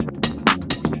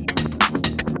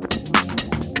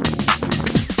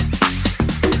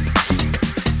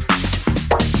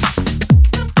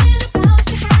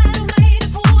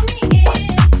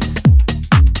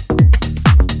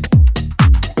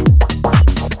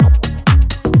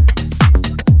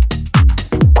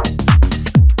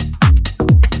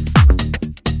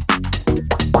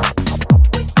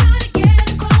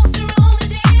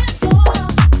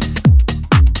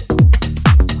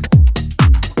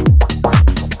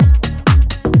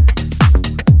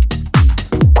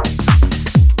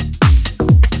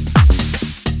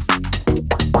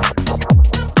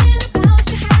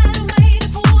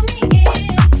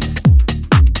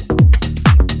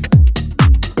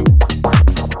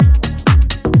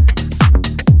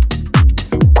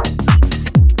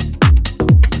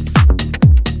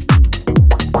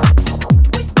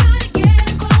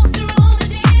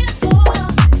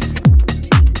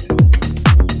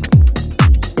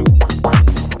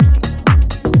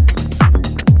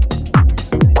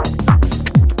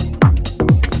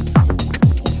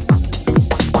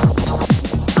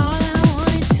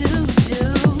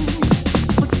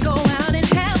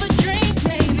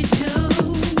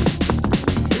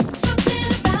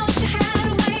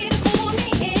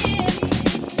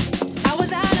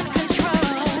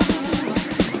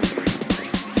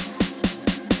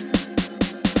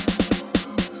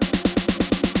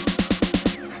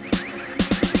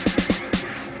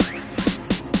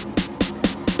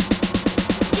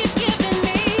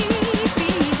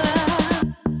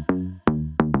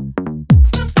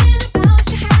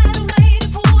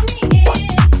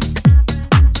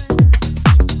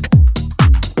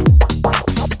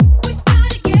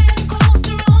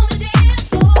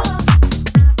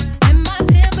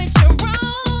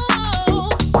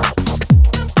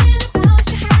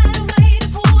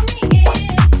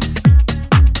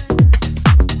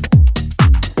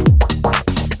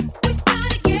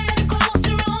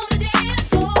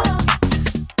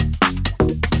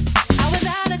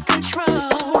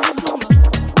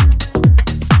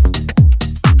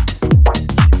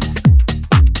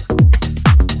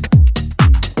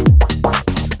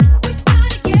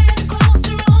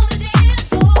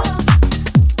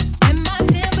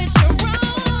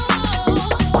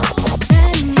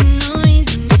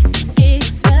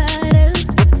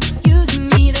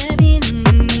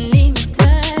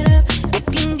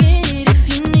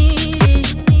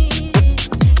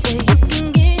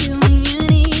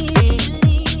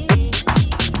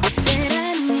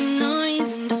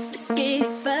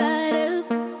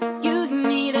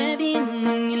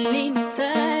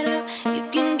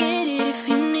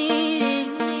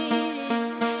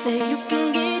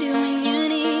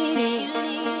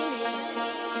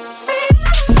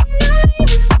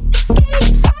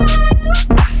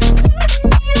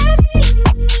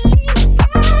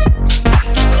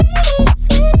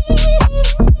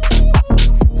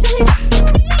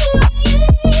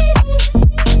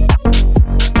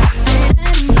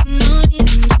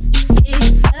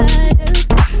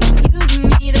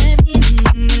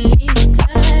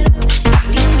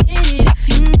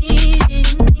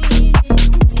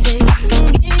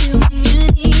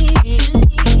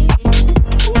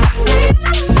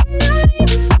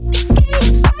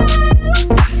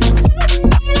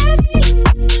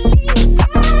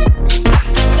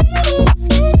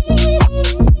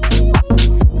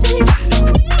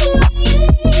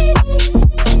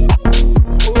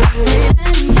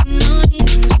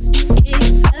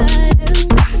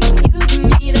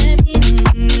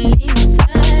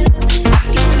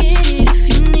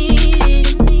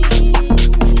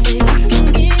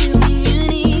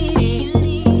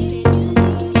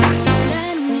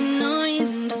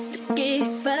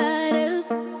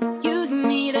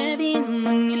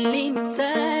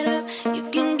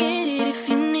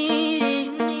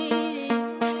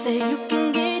Say you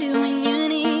can get it when you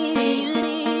need it. You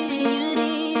need it, you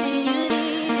need it, you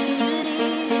need it,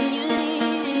 you need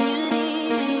it, you need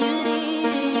it, you need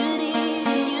it, you need it,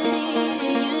 you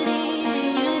need it,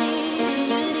 you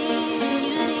need it,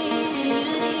 you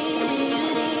need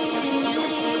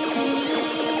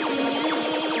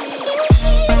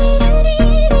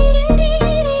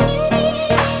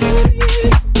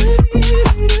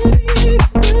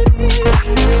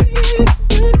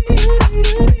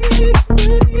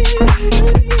it.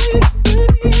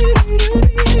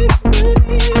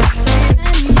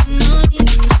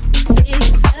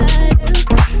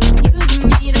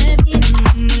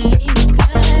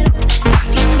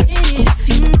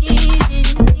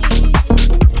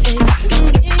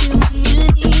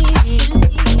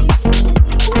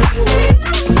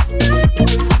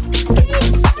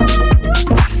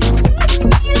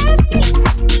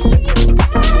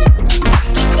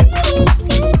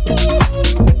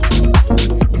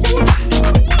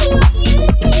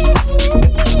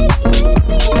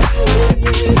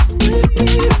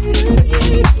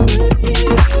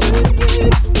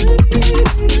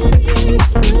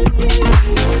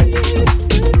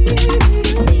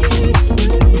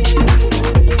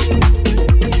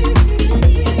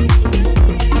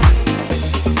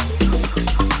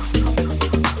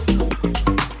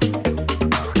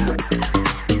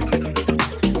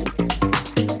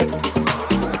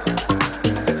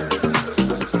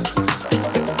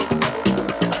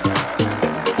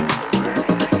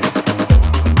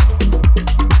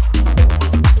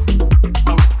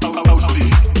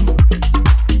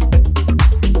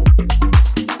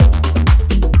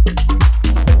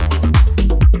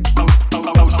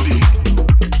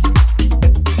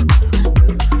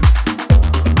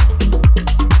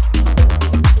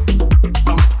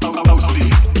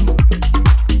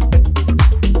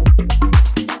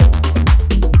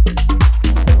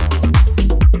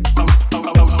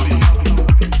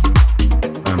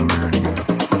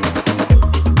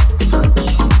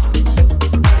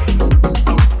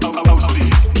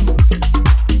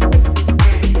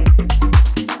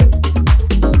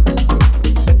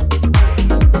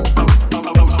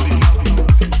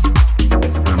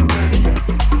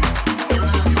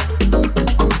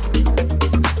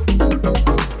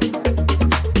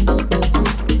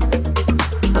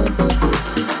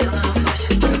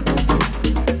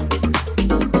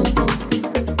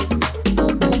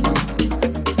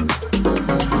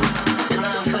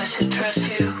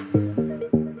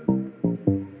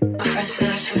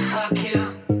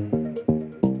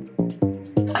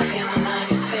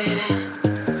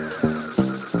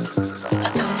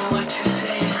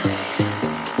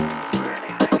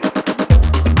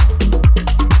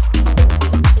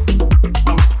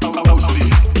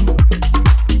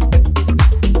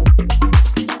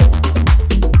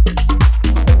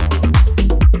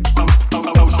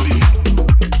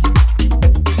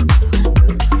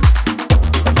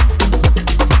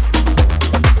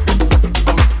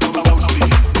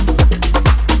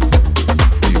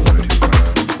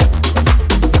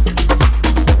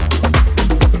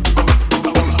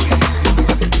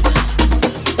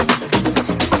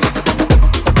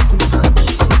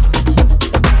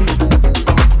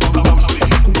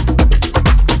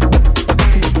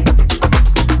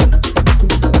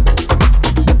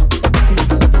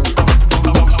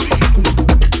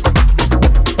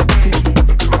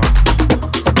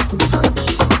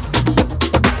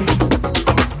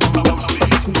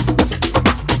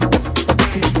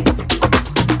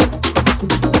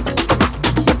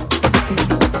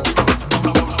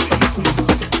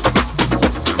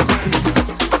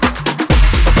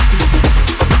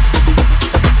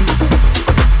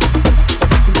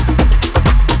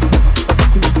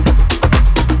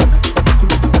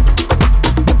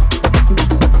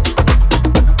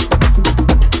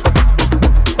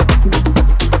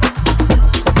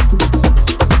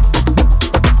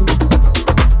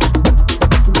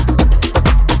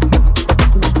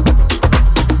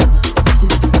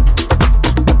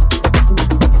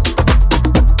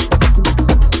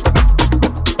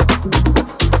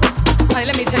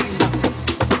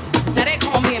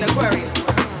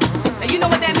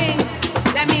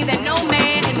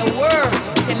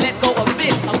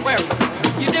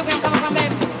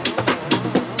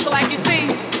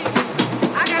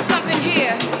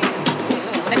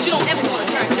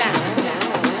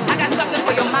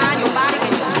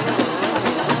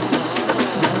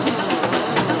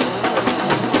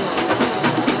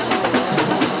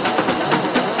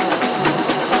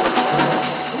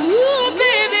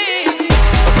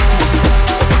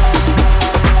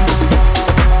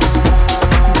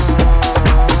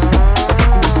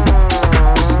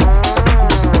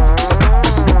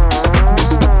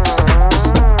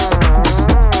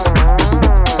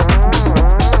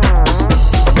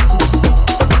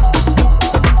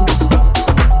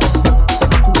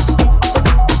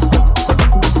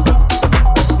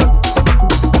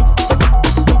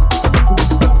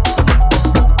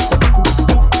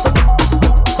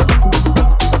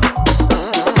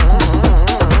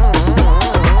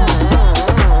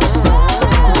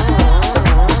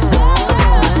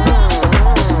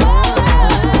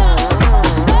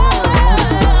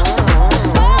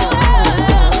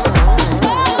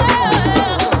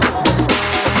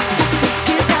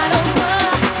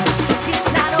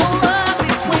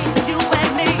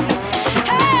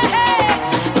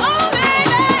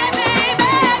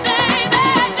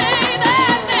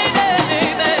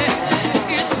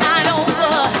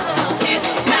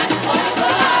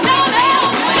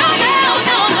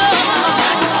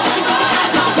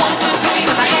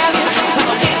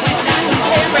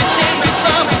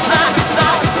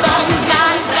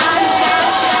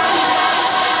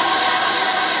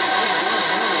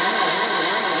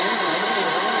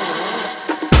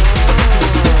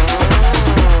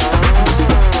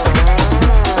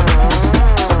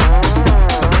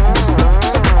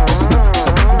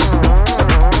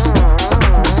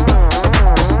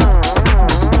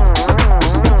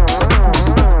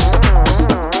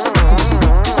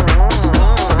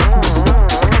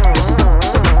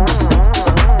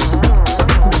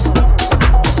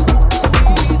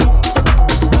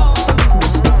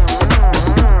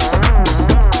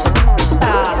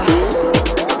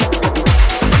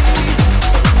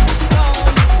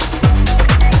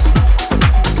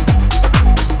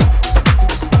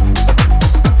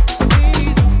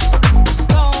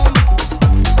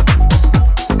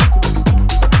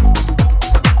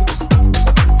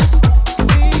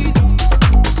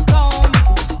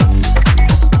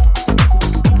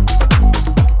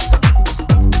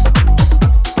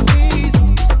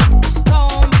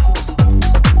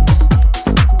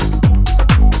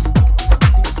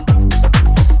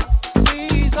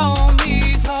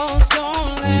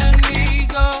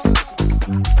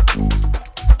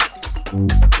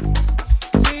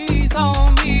 Please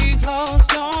hold me close,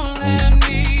 don't let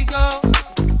me go.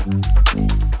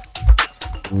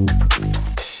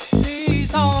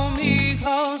 Please hold me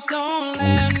close, don't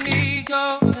let me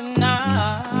go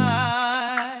tonight.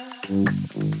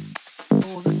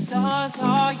 All the stars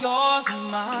are yours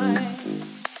and mine.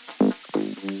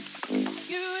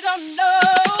 You don't know.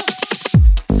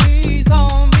 Please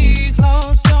hold me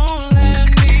close, don't let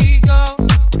me go.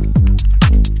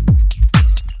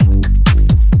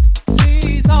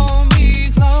 Please hold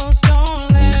me close,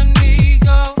 don't let me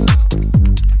go.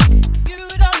 You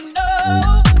don't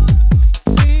know.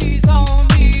 Please hold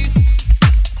me.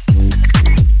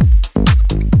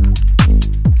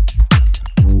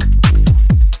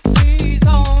 Please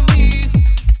hold me.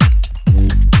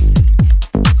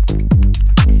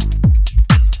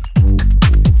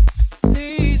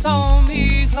 Please hold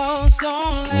me close,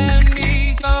 don't let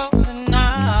me go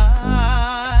tonight.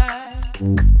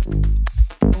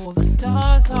 All the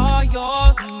stars are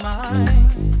yours and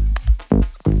mine.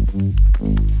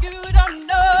 You don't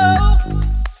know.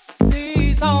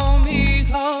 Please hold me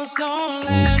close, don't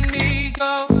let me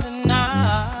go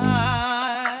tonight.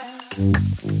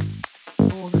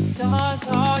 All the stars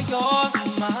are yours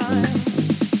and mine.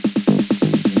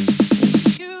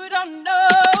 You don't know.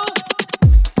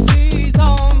 Please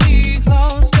hold me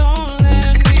close, don't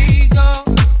let me go.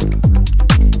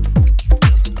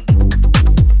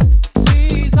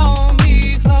 Please hold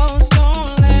me close,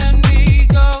 don't let me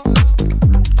go.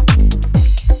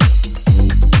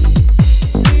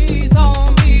 Please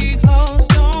hold me close,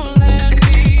 don't let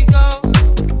me go.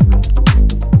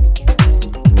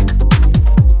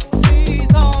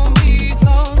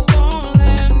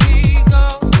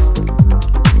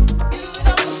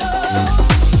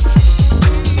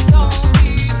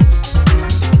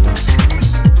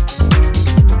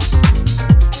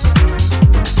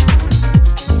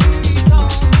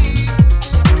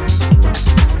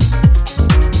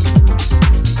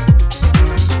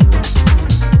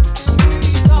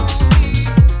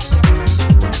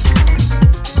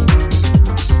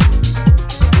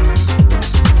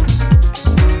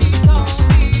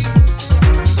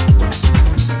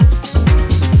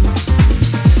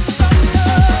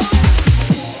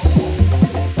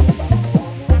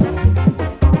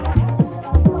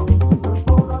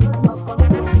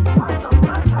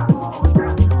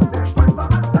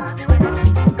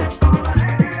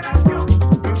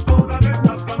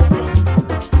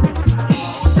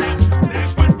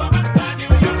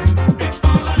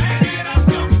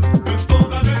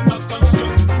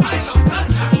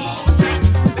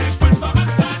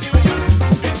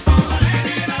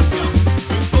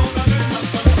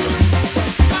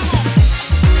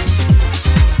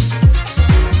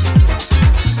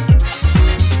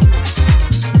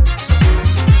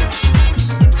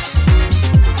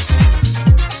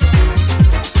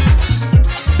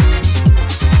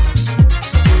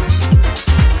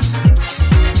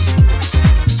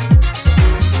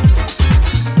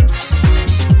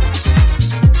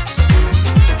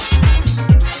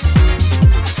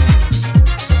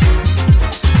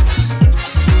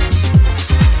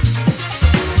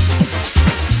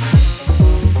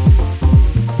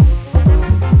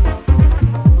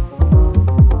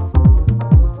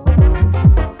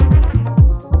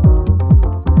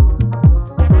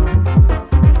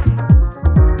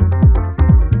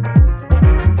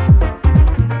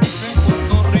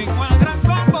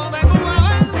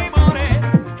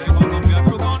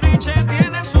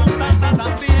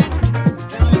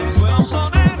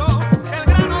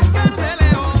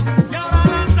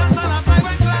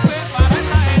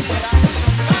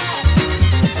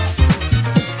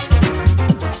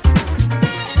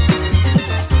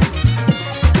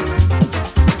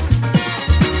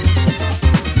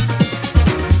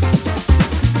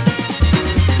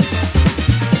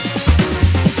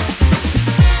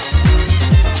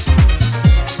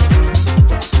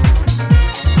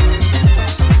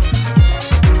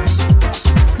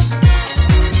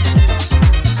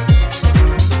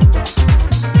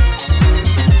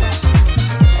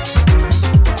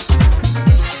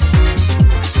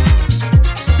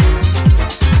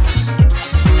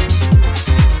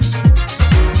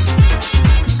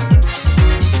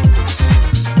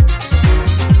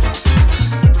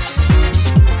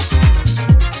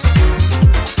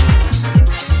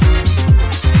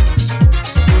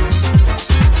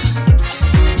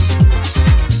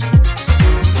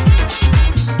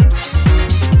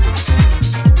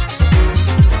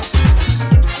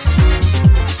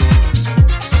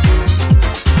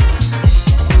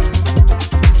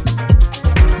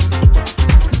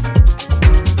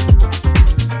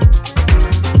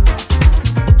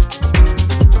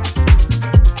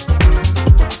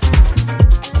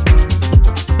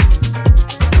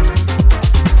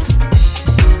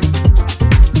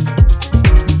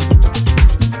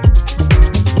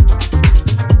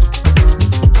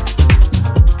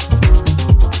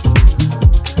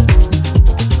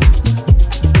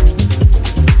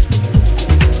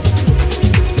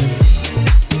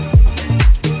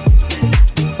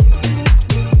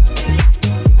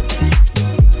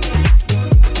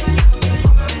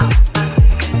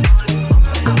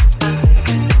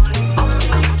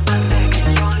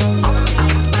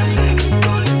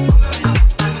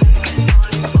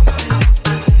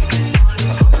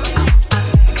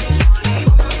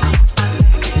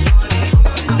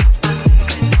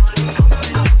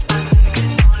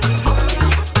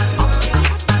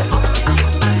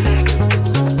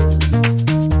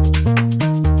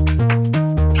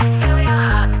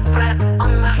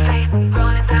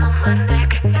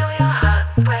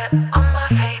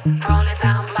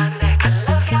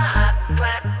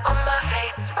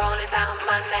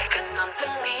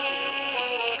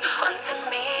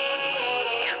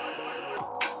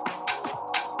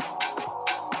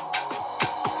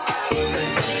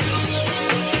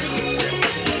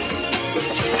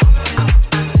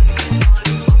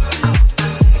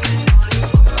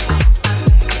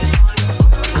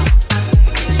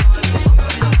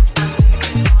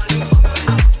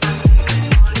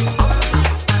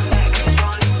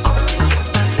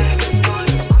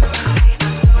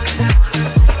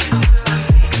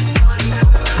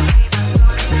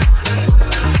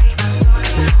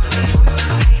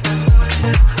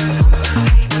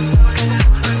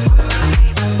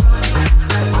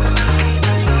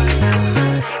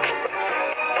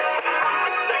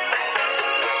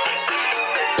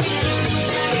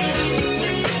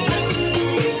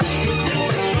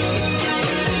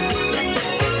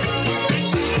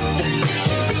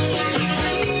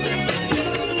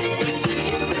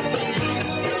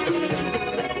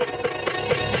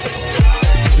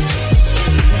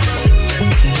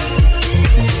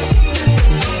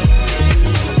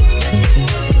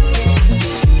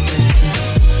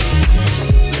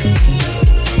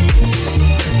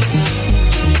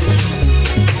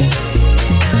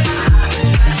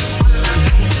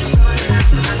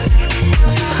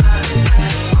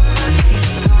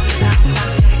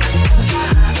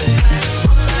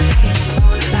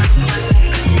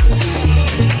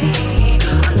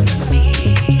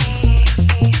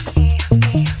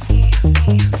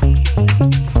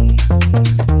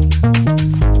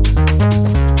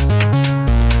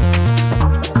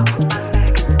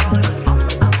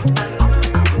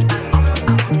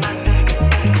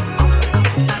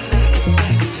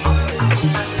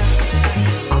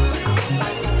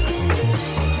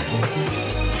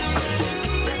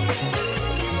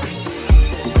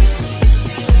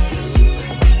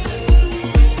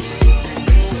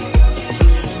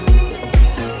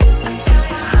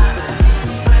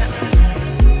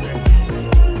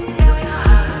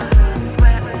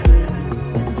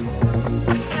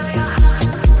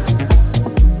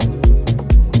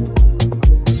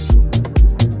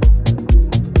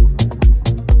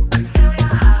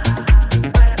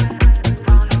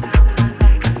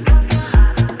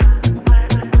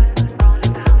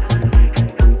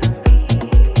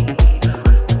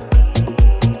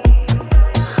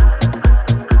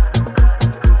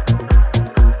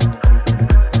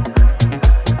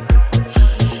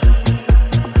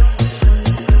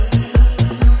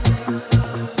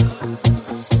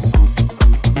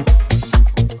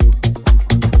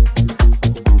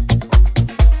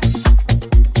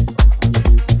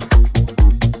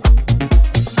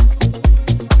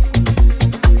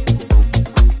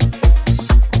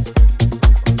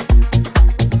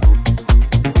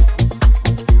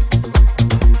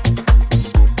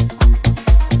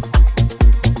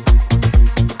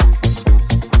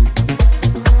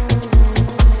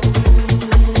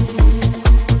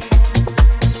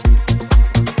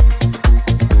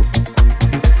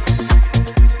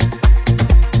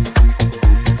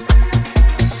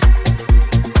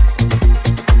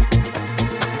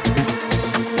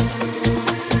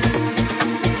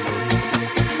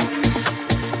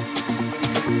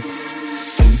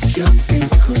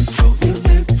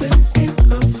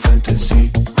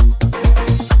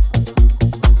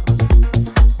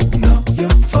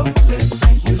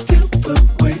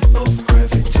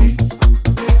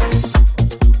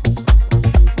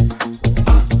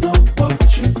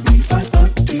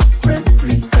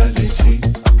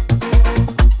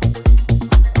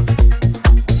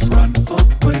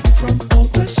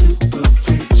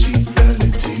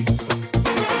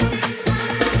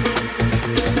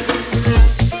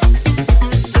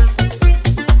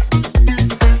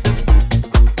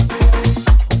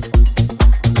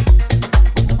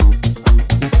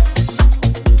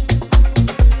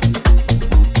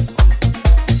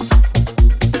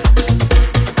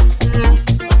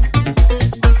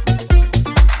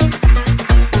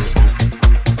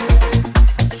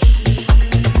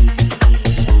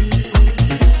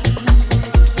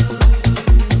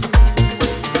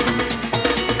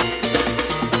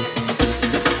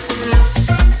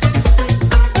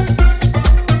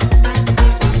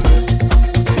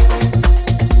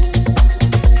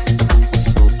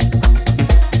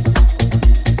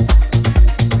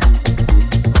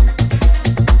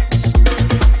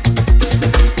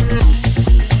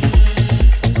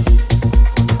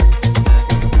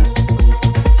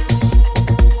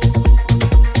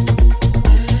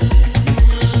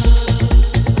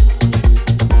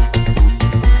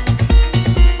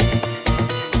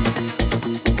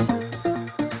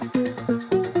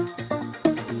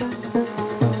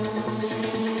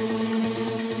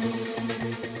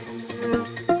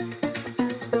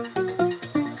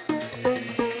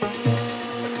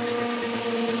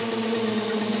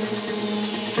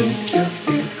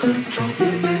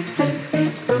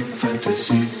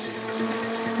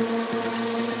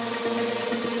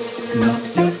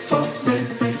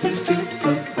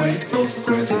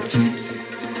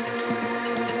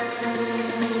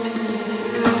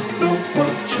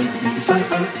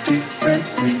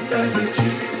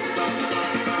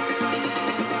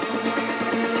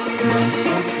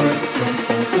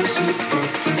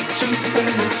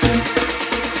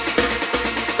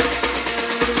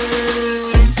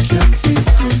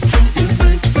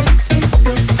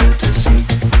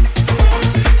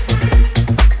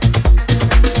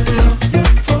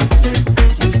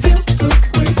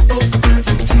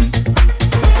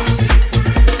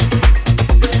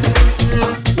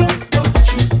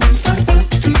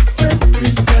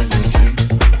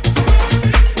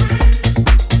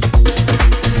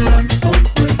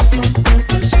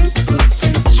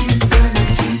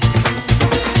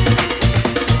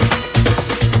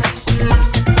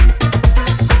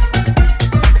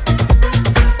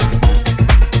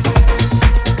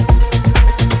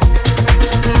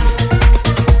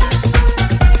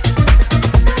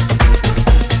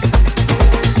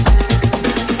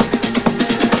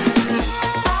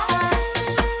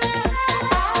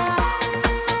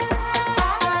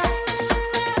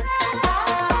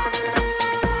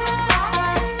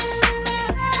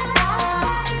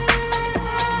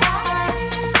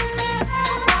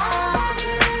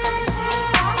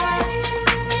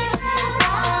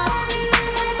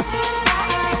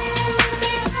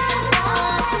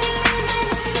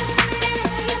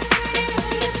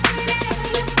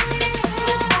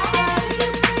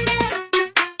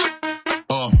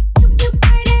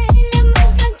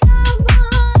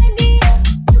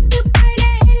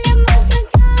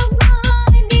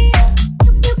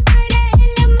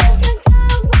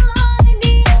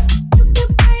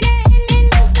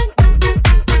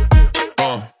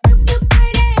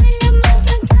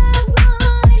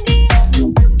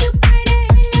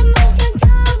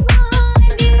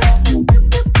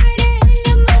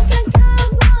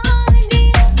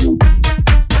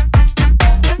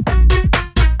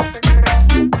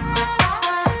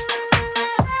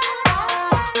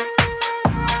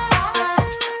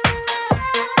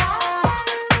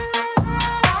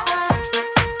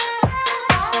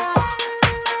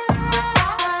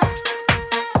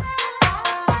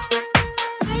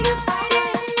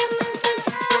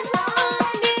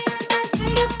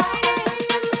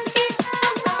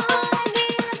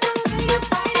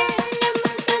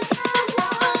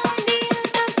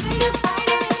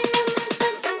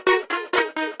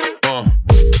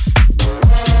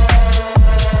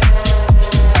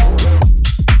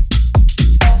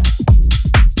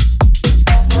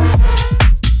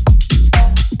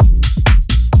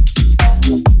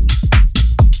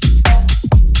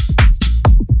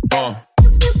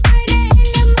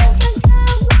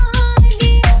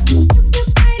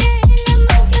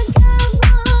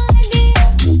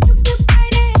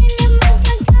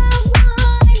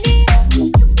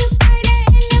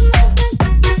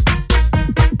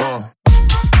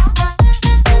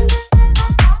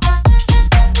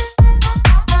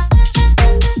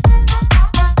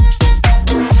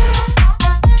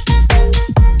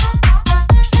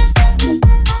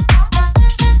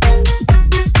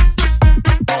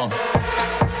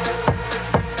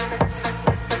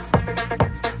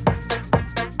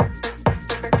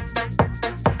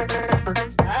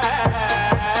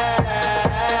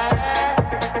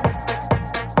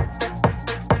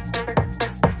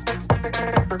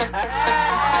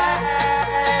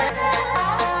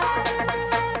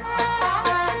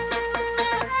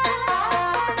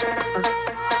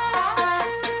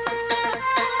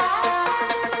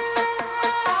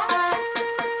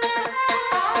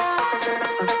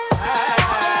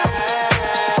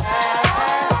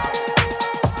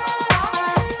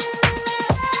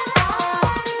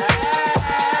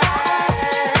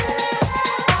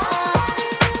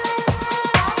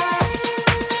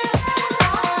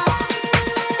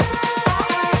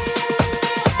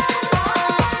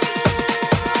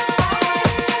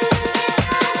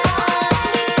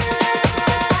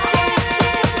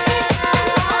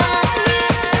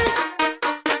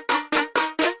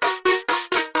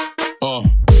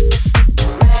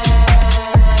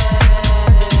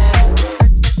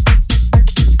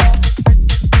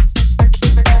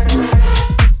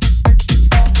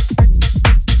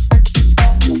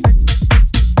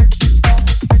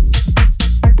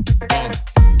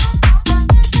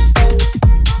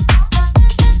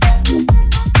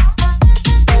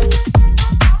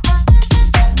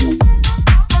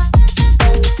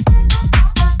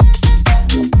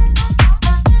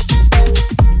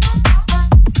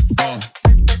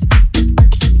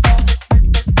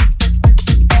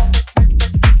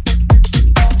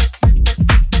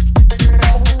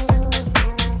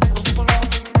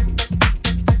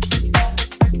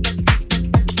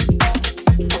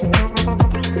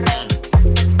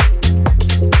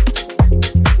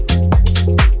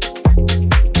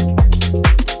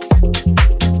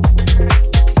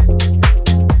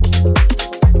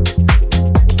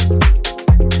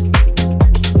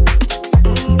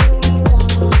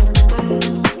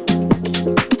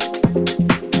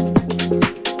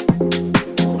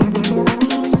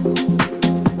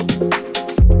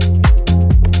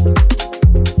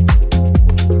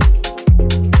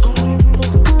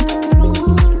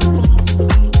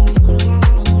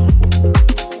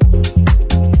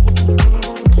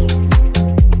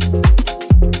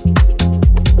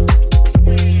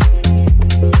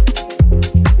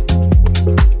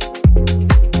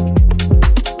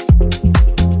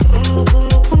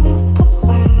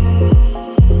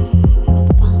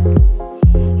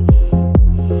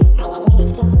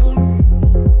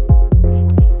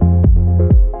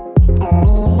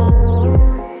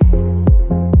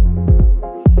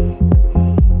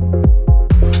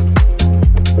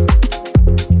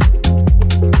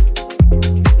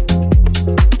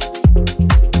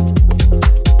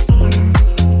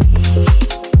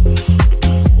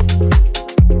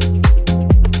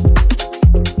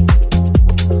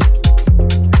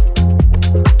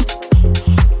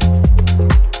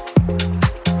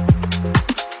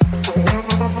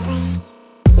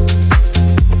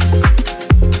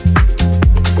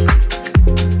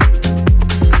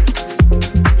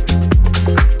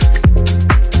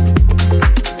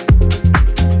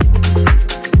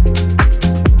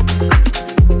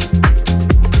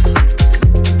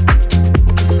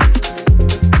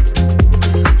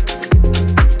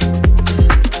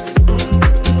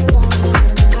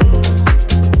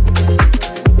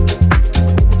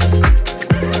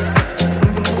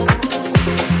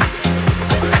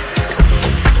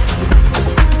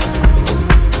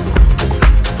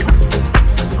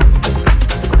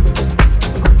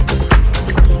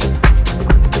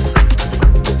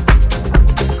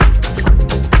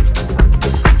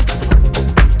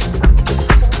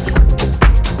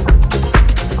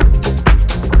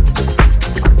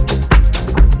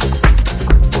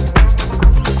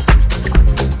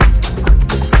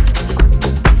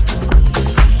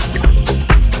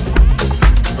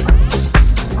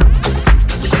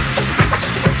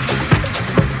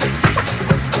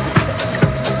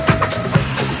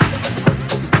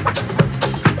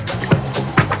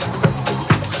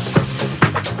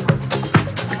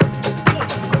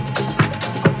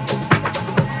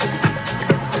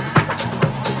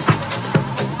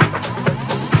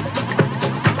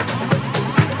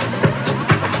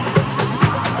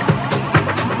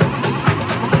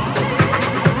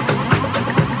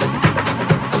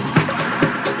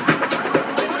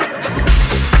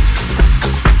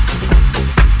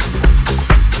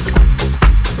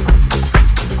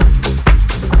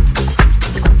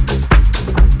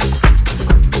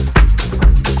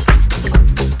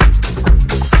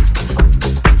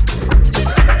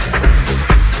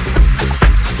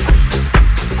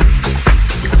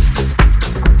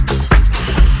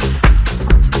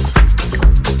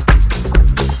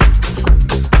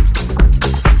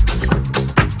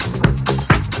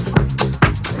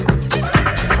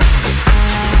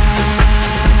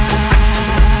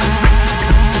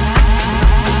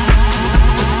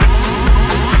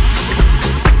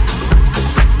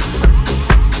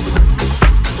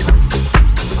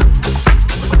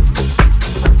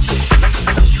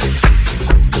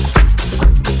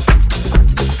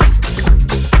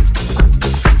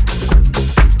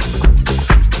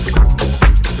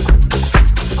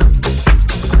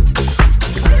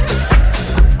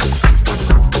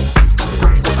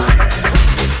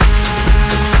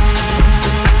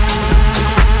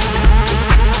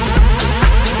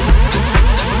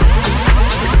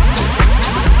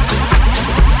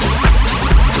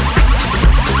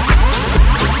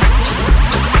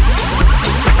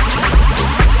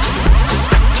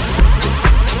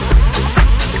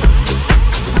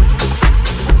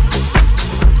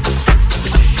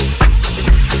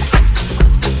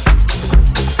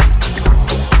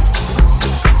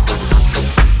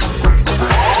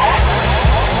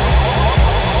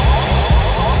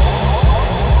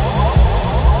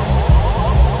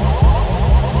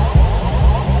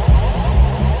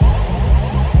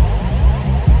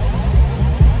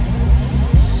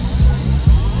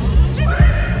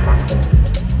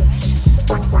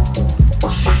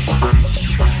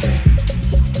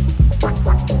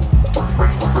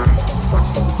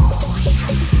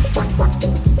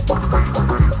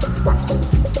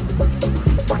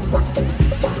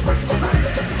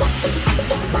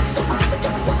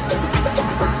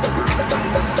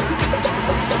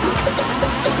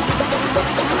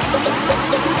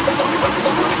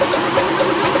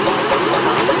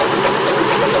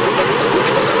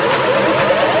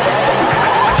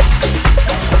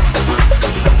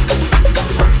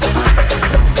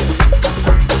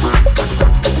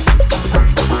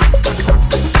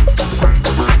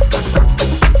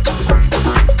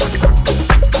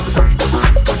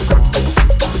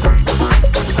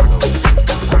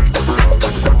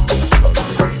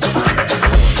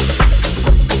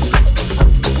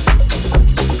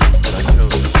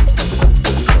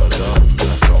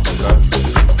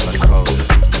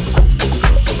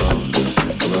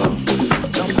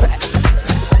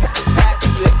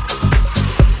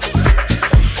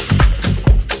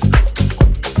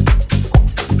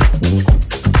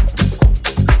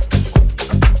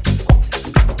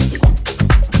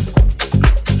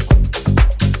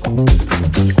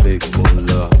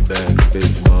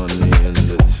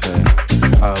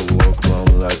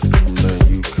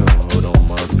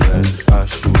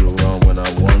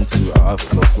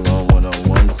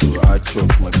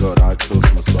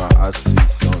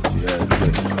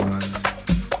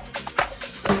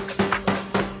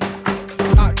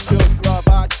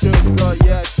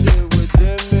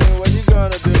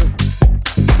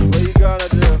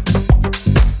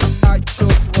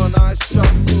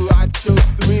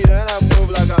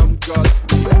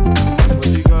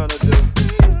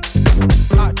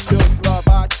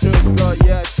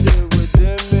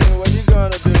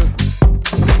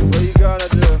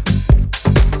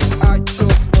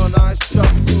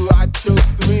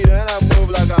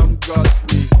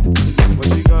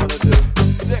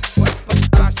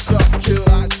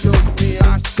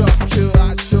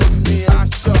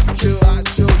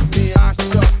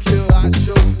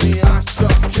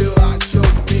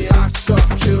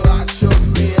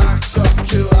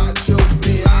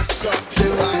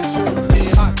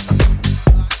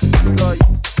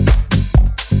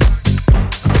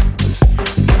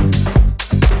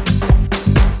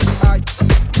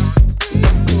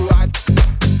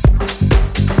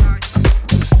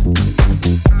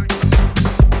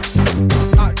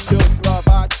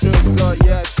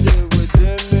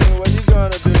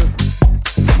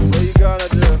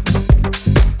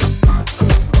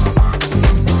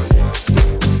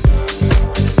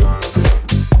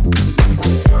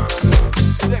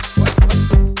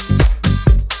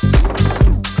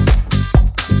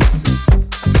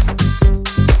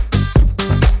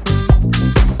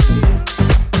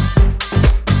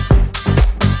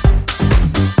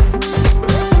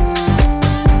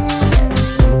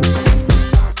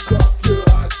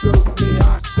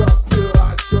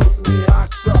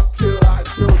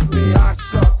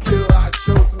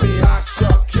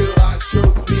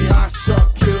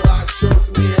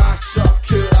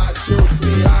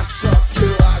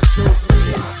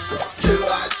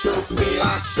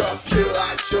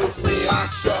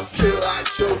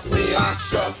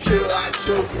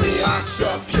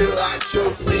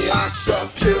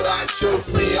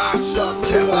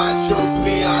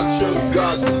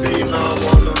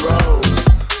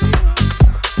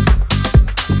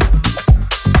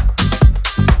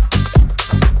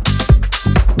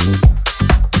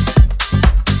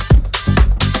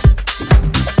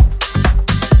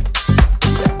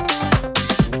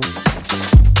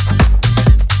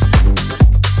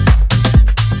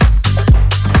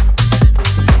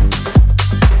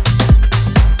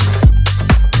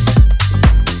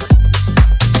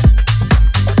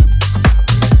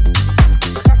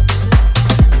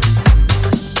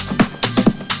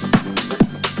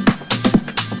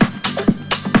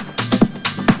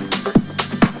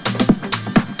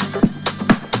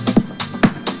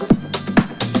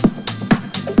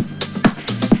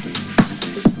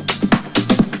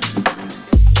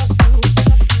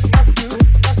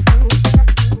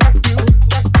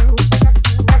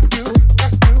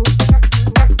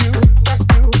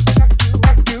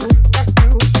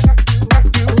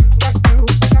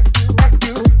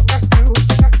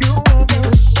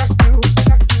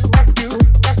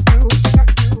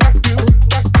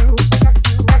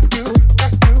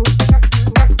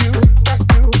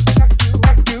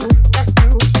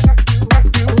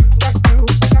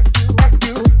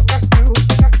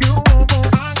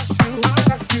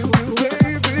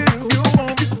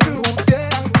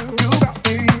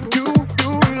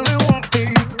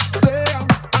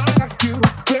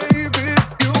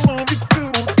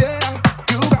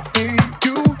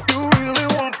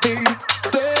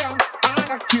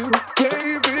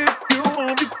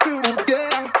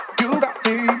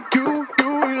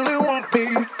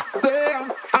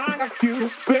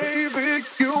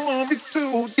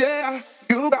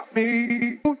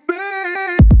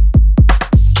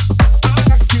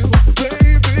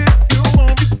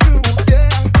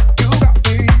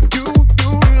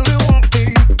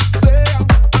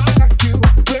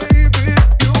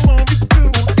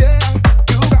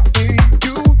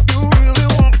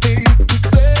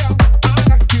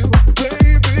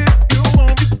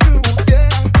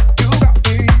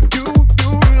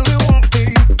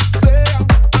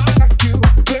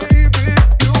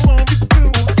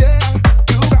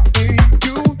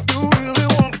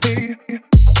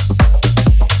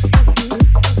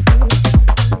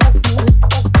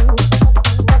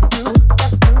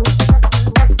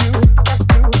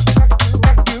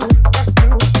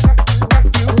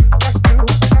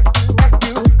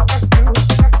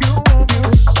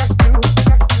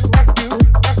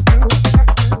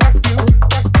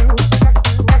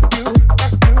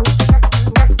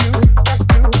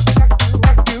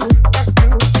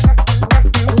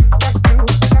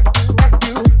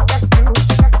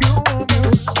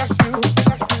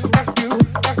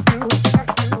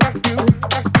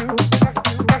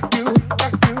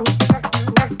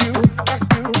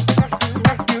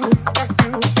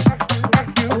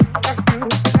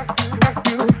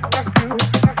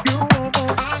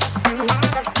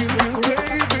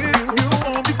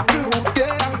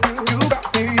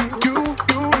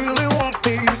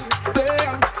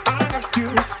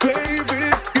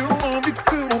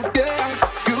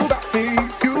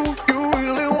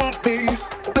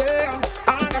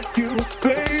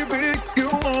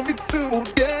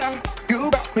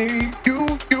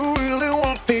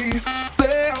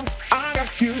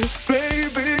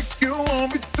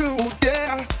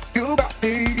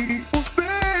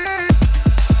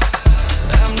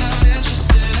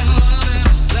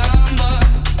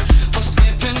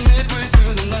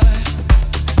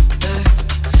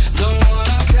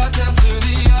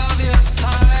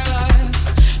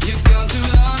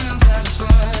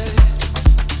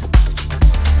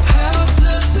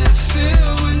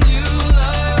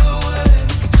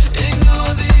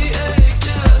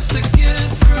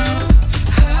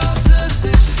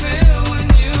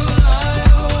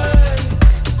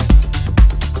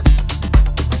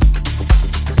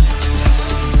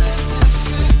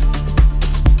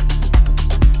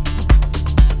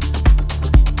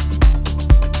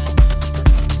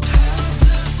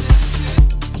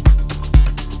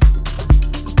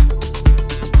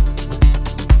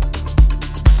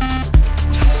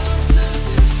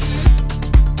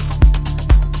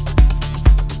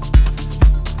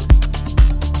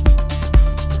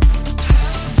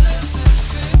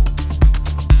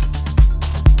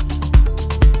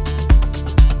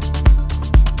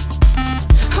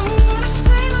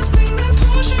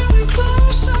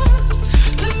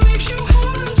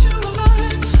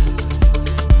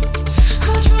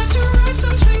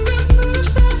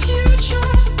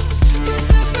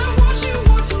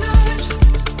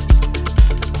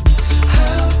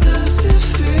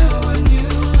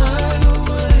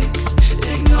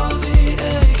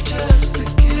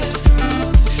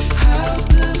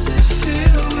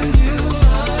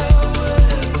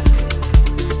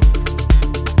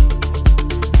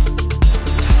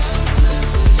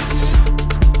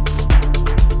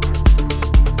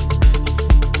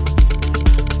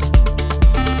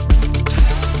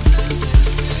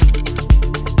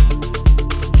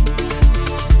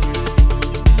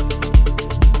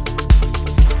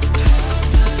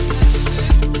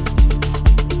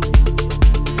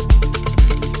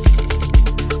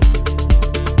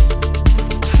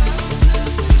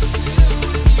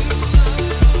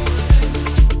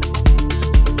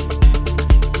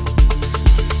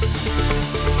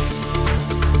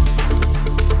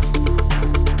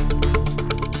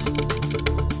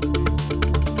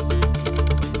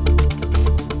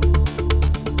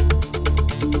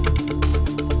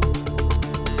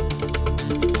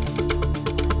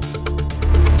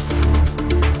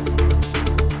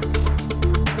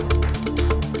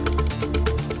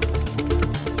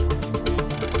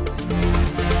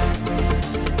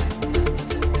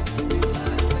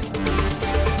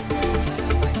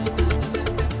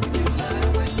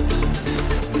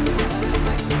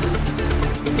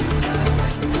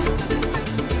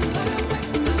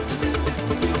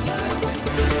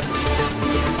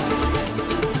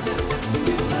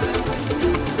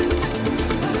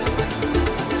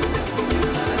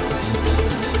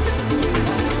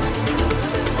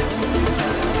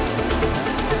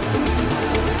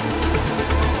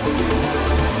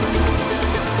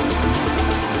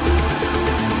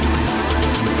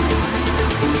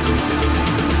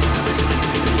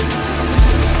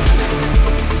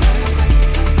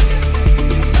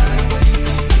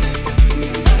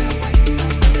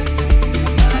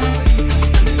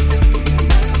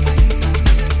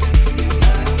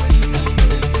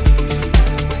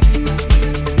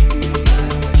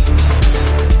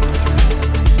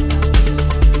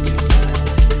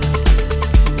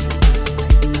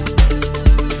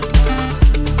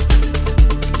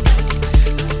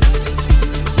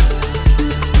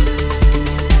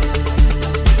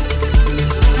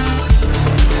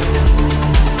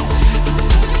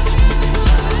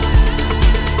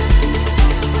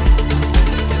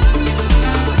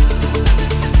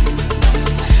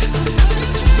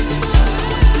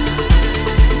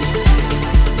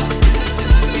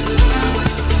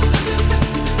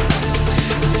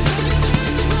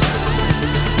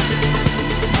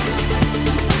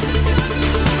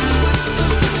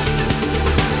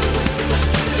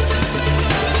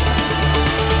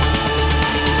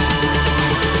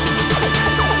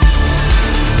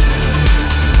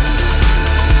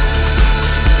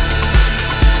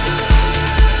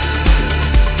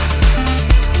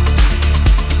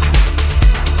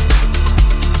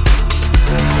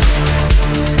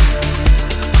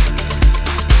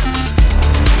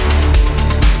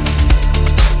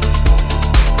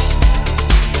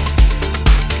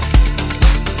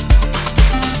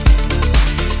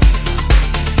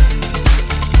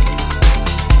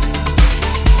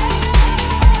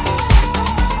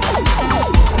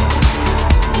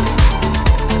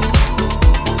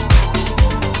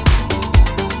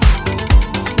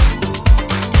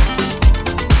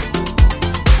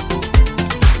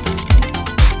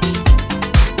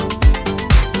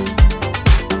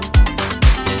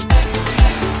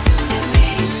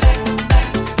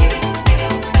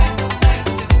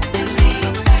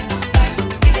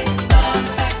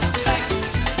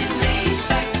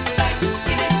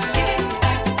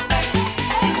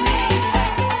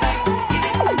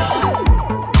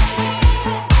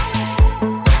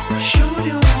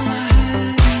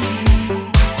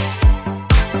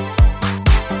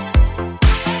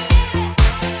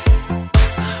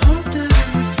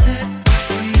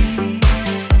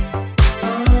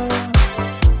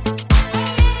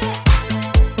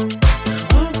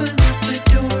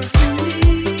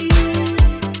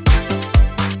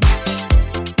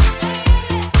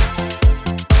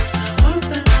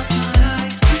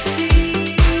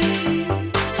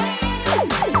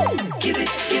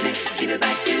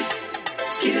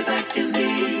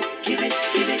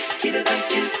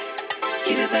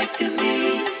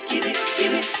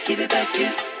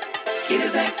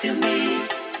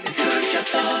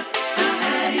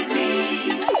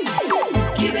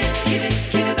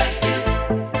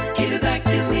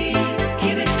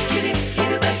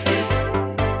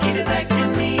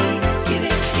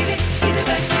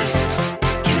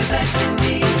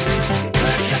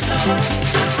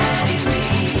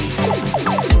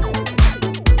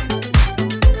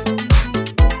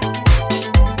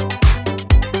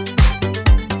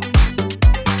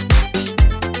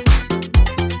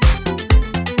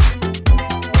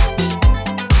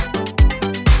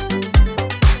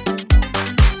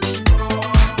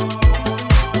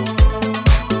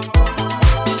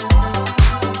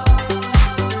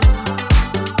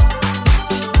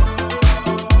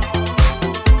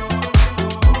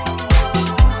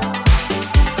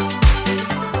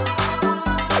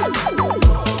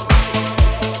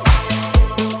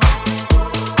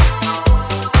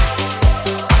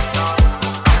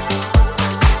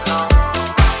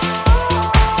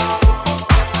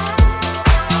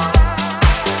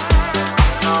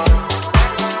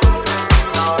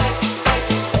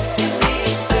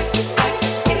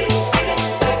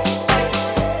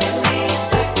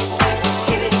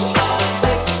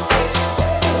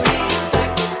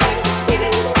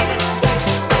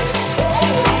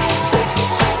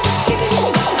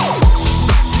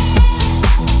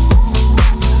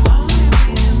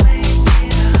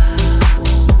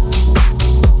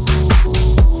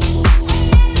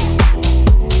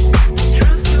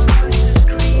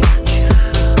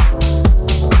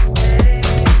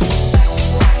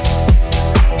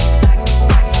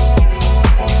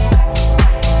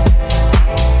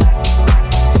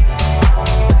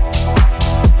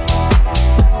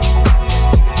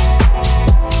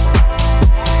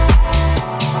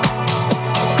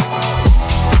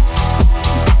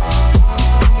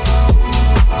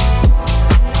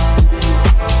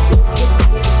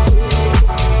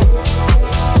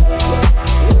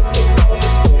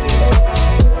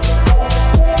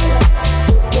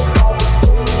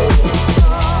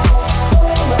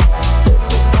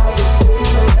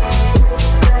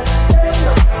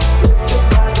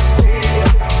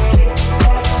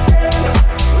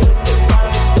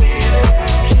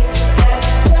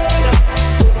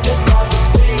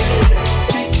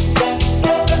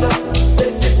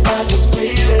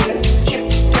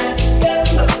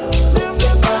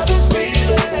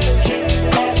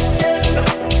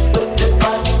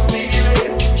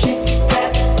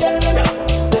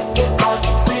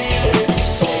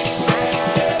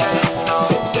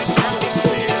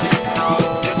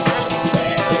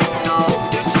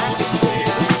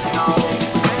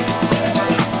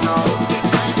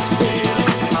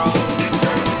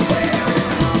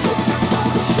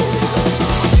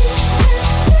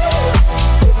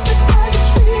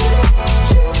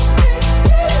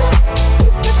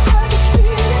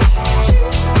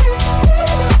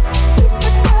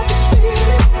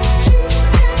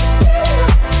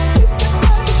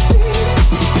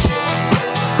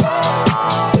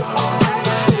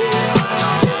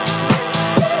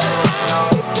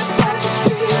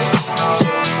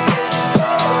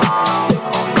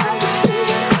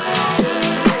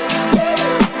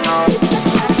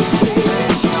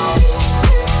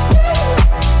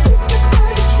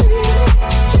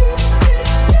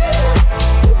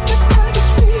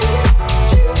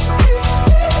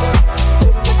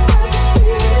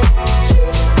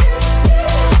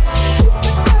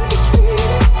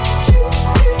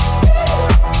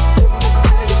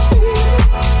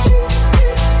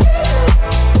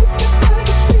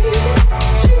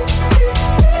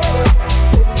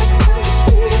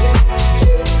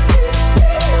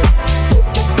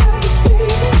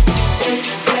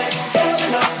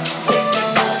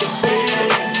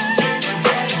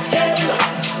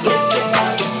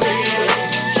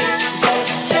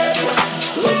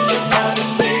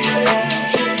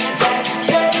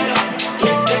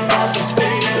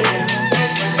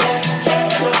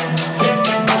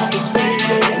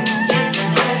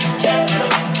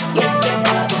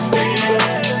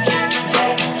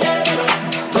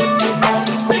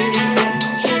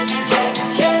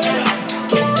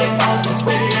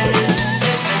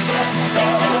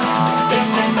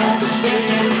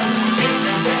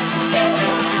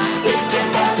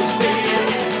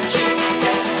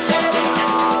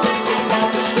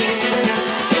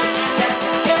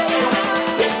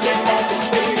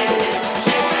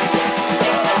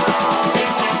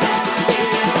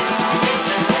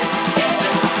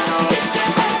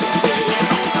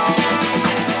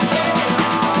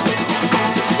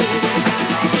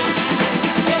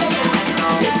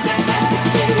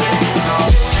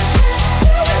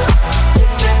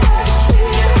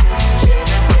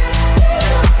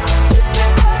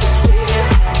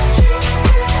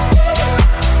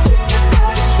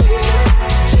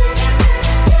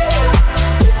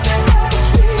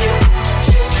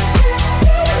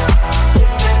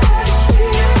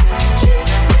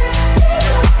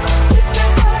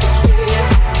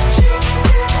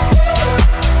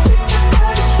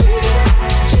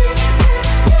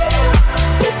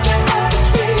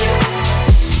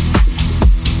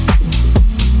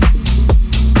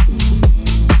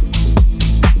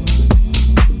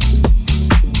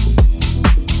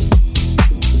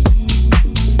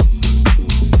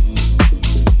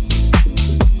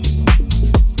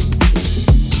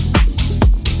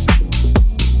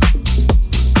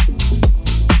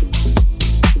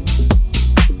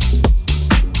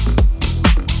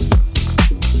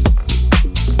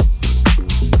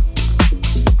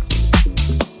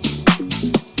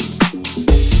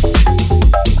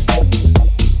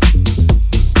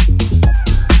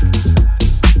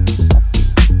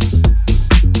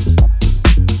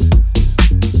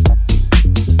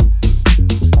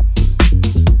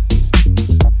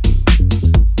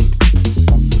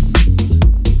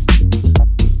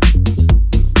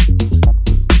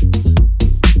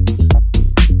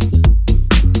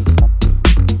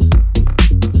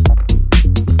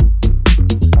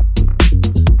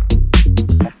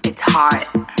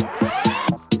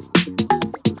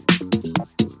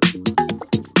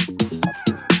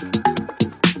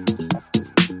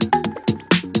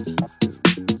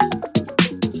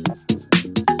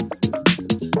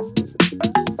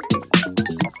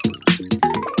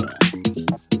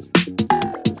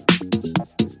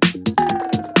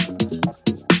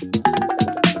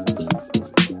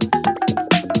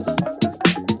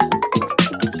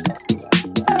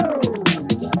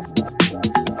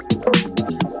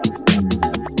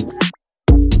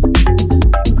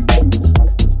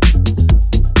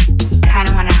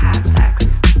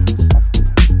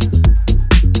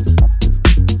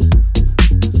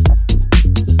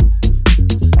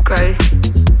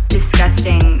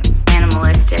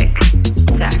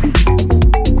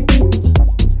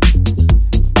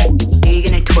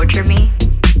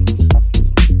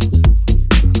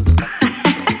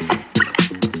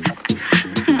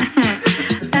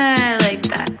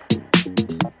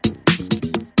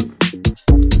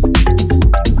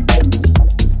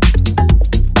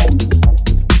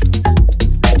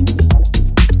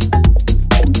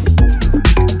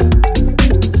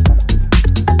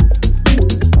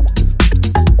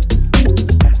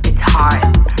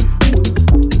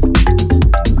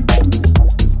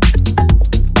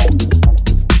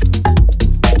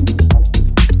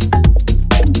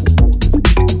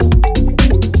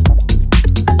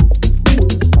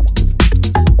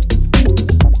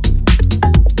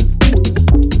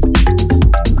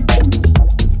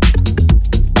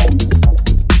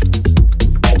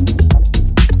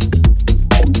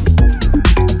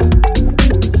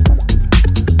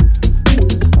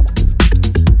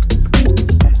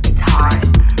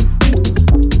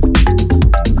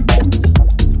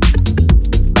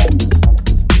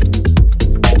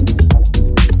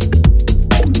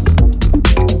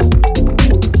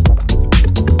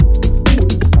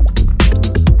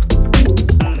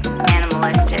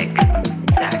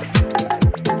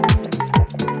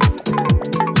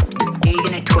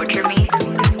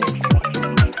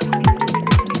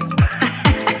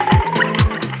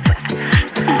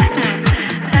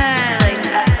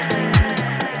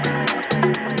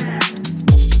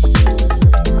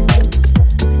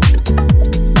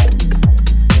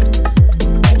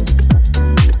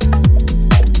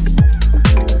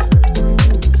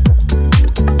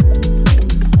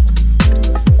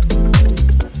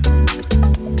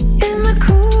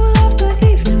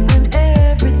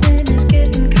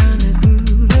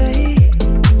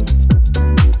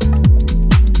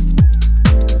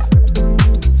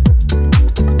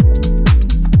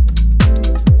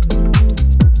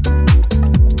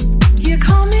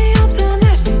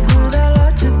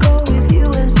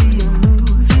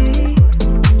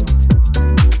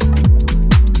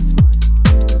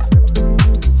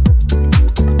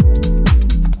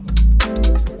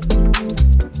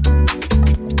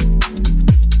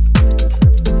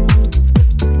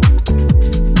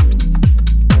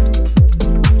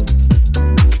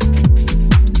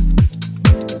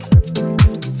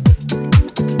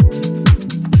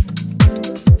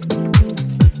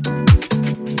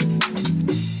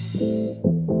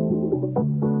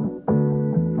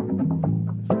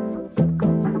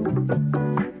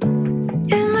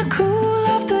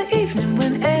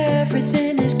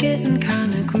 everything is getting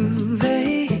kinda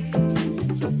groovy.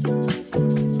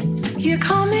 You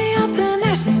call me up and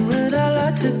ask me would I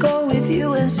like to go with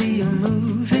you and see a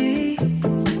movie.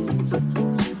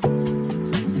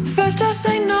 First I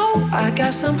say no, I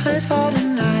got some plans for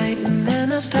tonight, and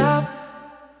then I stop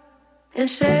and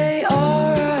say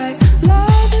alright.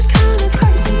 Love is kinda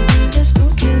crazy with a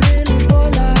spooky little boy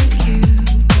like you.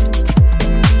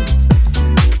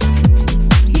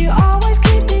 You always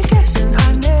keep me guessing, I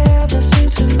never seem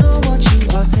to know what you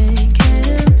are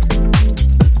thinking.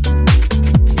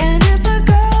 And if a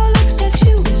girl looks at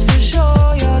you, it's for sure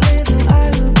your little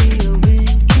eye will be a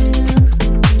winking.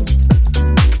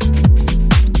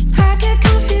 I get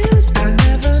confused, I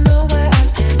never know where I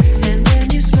stand, and then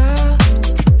you smile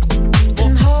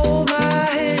and hold my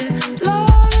hand.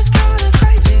 Love is kinda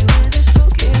crazy with a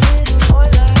spooky little boy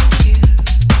like you.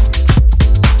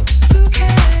 Spooky.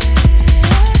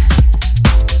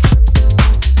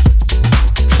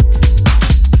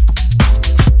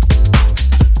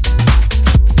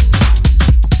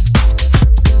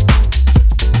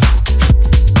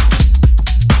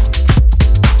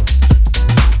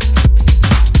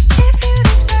 If you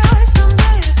decide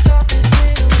someday to stop this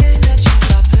little game that you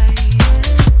are playing,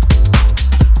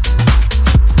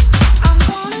 I'm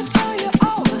gonna tell you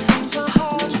all the things my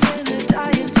heart's been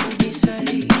dying to be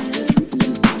saying.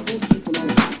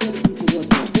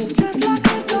 Just like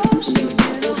a ghost, you've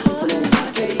been a haunting my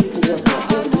dreams, and now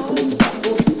I know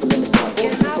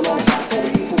you're not what you say.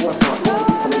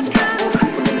 Love is kinda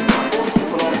crazy.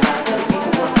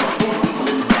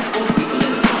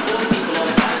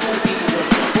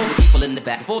 People in the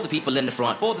back, for the people in the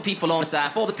front, for the people on the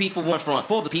side, for the people in front,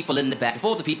 for the people in the back,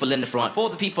 for the people in the front, for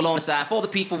the people on the side, for the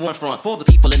people in front, for the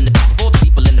people in the back, for the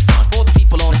people in the front, for the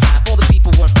people on the side, for the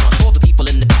people in front, for the people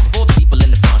in the back, for the people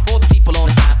in the front, for the people on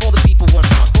the side, for the people in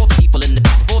front, for the people in the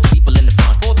back, for the people in the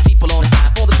front, for the people on the side,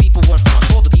 for the people in front, for the people in the back, for the people in the front, for the people on the side, for the people in front, for the people in the back, for the people in the front, for the people on the side, for the people in front, for the people in the back, for the people in the front, for the people on the side, for the people in front,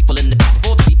 for the people in the back, for the people in the front, for the people on the side, for the people in front, for the people in the back,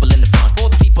 for the people in the front,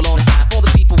 for the people on the side, for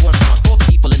the people in front,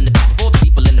 people in the back,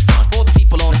 people in the front, for the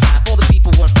people on the side, people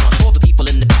in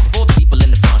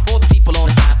front,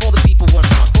 for the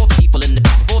people in the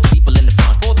back, people in the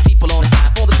front, for the people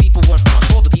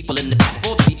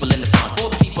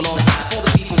on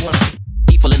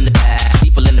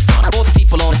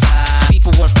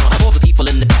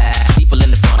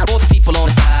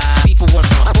the side, people in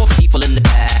front, for the people in the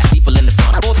back, people in the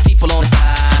front, for the people on the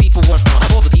side, people in front,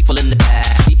 for the people in the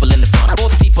back, people in the front,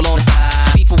 for the people on the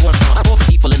side, people in front, for the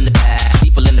people in the back,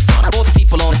 people in the front, for the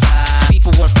people on the side,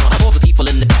 people in front, for the people in the back, people in the front, for the people on the side, people in front, for the people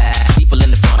in the back, people in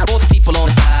the front, for the people on the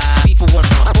side, people in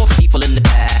front, for the people in the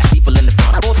back, people in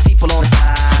the front, for the people on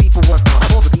the side, people in front,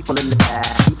 for the people in the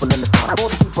back, for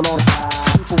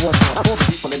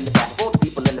the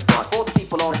people in the front, for the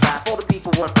people on the side, for the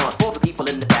people in front, for the people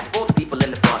in the back, for the people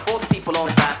in the front, for the people on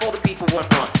the side, for the people in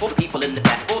front, for the people in the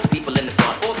back, for the people in the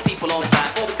front, for the people on the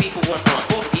side, for the people in front,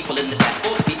 for the people in the back,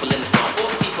 for the people in the front, for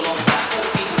the people on the side,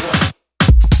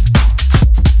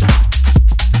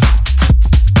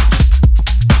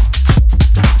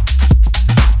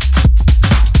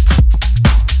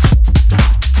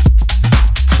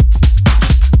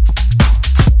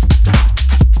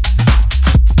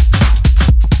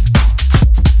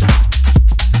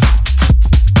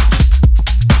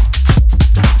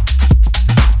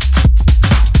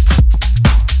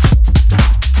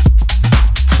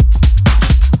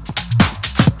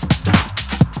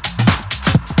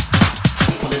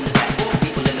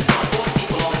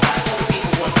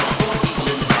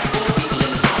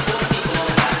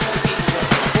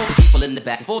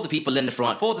 for the people in front. For the people in the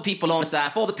front, for the people on the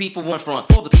side, for the people in front,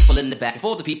 for the people in the back,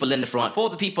 for the people in the front, for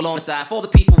the people on the side, for the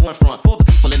people in front, for the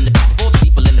people in the back, for the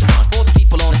people in the front, for the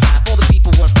people